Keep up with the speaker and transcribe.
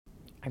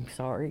I'm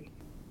sorry.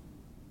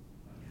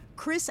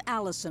 Chris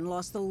Allison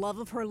lost the love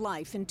of her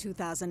life in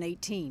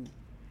 2018.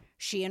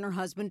 She and her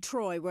husband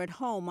Troy were at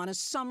home on a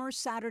summer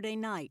Saturday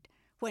night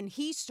when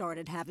he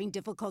started having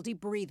difficulty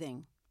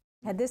breathing.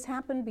 Had this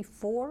happened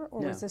before,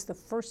 or was this the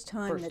first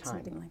time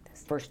something like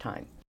this? First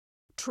time.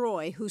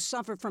 Troy, who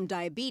suffered from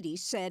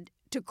diabetes, said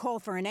to call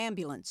for an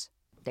ambulance.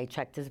 They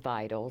checked his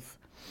vitals,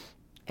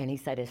 and he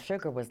said his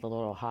sugar was a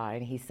little high,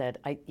 and he said,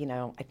 I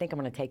think I'm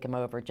going to take him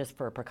over just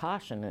for a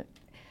precaution.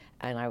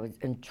 And I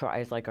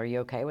was like, are you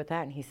okay with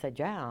that? And he said,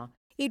 yeah.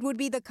 It would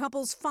be the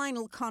couple's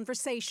final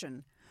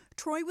conversation.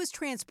 Troy was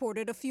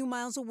transported a few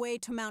miles away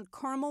to Mount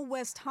Carmel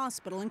West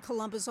Hospital in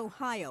Columbus,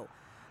 Ohio.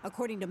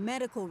 According to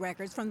medical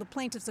records from the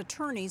plaintiff's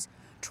attorneys,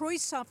 Troy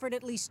suffered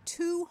at least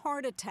 2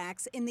 heart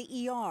attacks in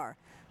the ER.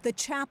 The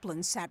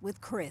chaplain sat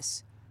with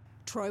Chris.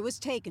 Troy was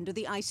taken to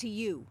the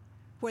ICU,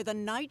 where the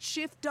night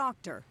shift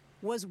doctor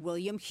was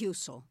William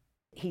Husel.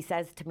 He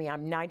says to me,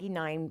 I'm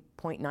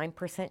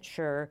 99.9%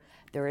 sure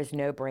there is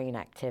no brain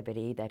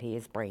activity, that he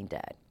is brain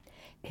dead.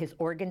 His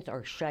organs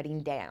are shutting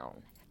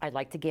down. I'd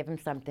like to give him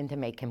something to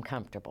make him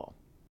comfortable.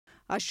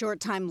 A short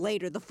time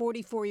later, the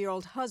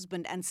 44-year-old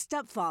husband and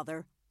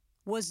stepfather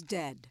was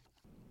dead.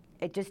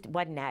 It just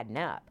wasn't adding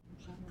up.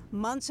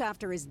 Months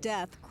after his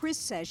death, Chris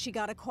says she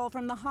got a call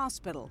from the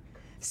hospital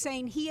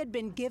saying he had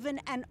been given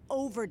an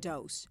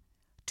overdose.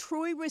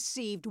 Troy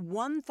received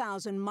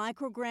 1,000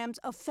 micrograms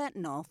of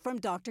fentanyl from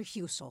Dr.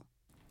 Husel.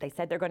 They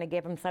said they're going to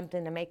give him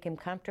something to make him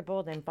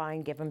comfortable, then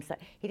fine, give him some.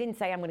 He didn't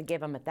say, I'm going to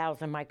give him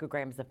 1,000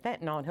 micrograms of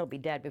fentanyl and he'll be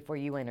dead before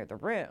you enter the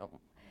room.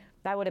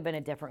 That would have been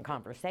a different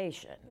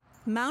conversation.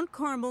 Mount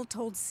Carmel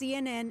told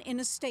CNN in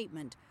a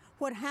statement,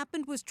 what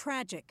happened was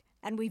tragic,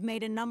 and we've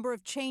made a number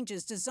of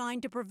changes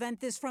designed to prevent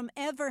this from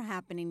ever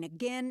happening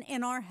again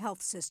in our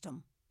health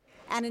system.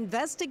 An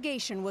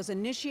investigation was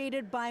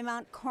initiated by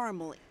Mount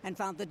Carmel and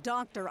found the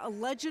doctor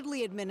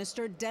allegedly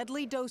administered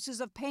deadly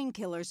doses of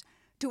painkillers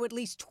to at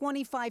least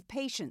 25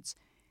 patients.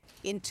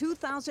 In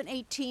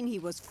 2018, he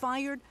was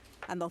fired,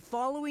 and the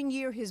following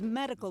year, his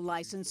medical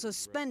license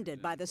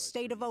suspended by the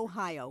state of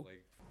Ohio.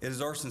 It is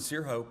our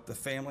sincere hope the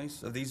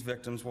families of these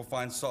victims will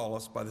find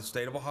solace by the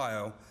state of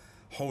Ohio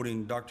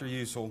holding Dr.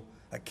 Husel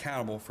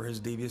accountable for his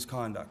devious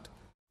conduct.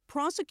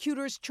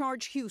 Prosecutors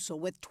charge Husel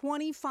with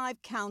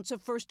 25 counts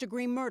of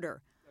first-degree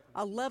murder.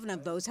 11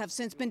 of those have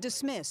since been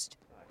dismissed.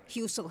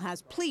 Husel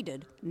has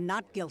pleaded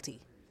not guilty.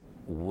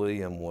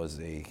 William was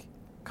a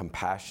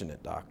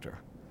compassionate doctor,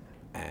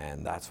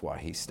 and that's why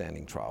he's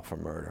standing trial for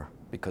murder,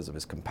 because of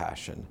his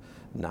compassion,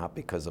 not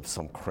because of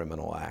some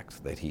criminal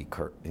act that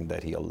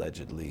he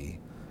allegedly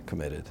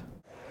committed.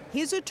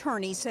 His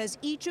attorney says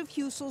each of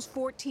Husel's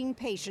 14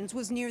 patients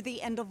was near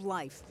the end of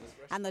life,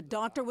 and the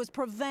doctor was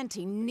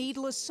preventing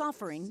needless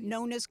suffering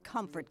known as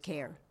comfort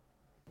care.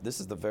 This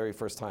is the very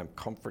first time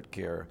comfort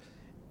care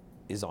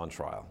is on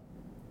trial.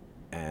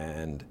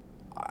 And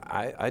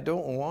I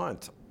don't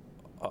want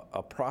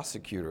a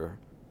prosecutor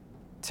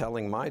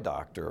telling my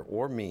doctor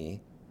or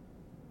me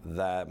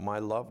that my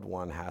loved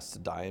one has to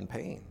die in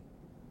pain.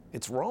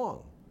 It's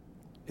wrong.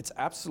 It's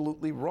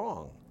absolutely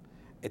wrong.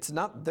 It's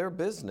not their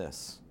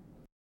business.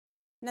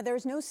 Now,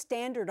 there's no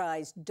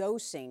standardized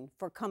dosing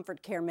for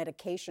comfort care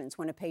medications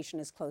when a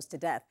patient is close to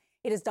death.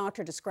 It is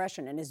doctor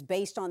discretion and is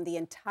based on the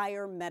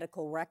entire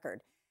medical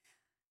record.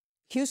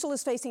 Husel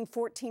is facing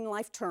 14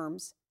 life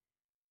terms,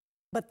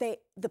 but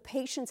the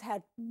patients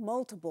had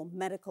multiple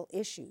medical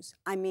issues.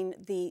 I mean,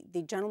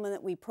 the gentleman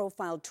that we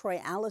profiled,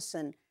 Troy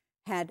Allison,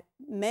 had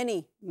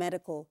many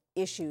medical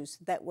issues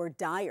that were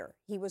dire.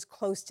 He was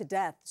close to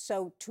death.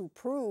 So to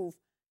prove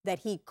that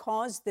he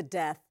caused the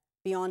death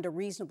beyond a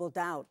reasonable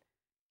doubt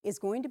is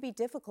going to be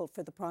difficult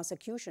for the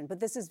prosecution. But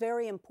this is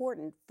very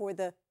important for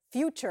the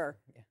future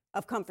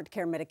of comfort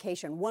care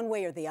medication, one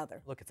way or the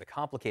other. Look, it's a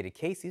complicated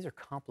case. These are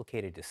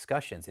complicated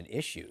discussions and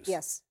issues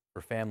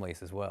for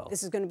families as well.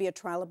 This is going to be a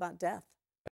trial about death.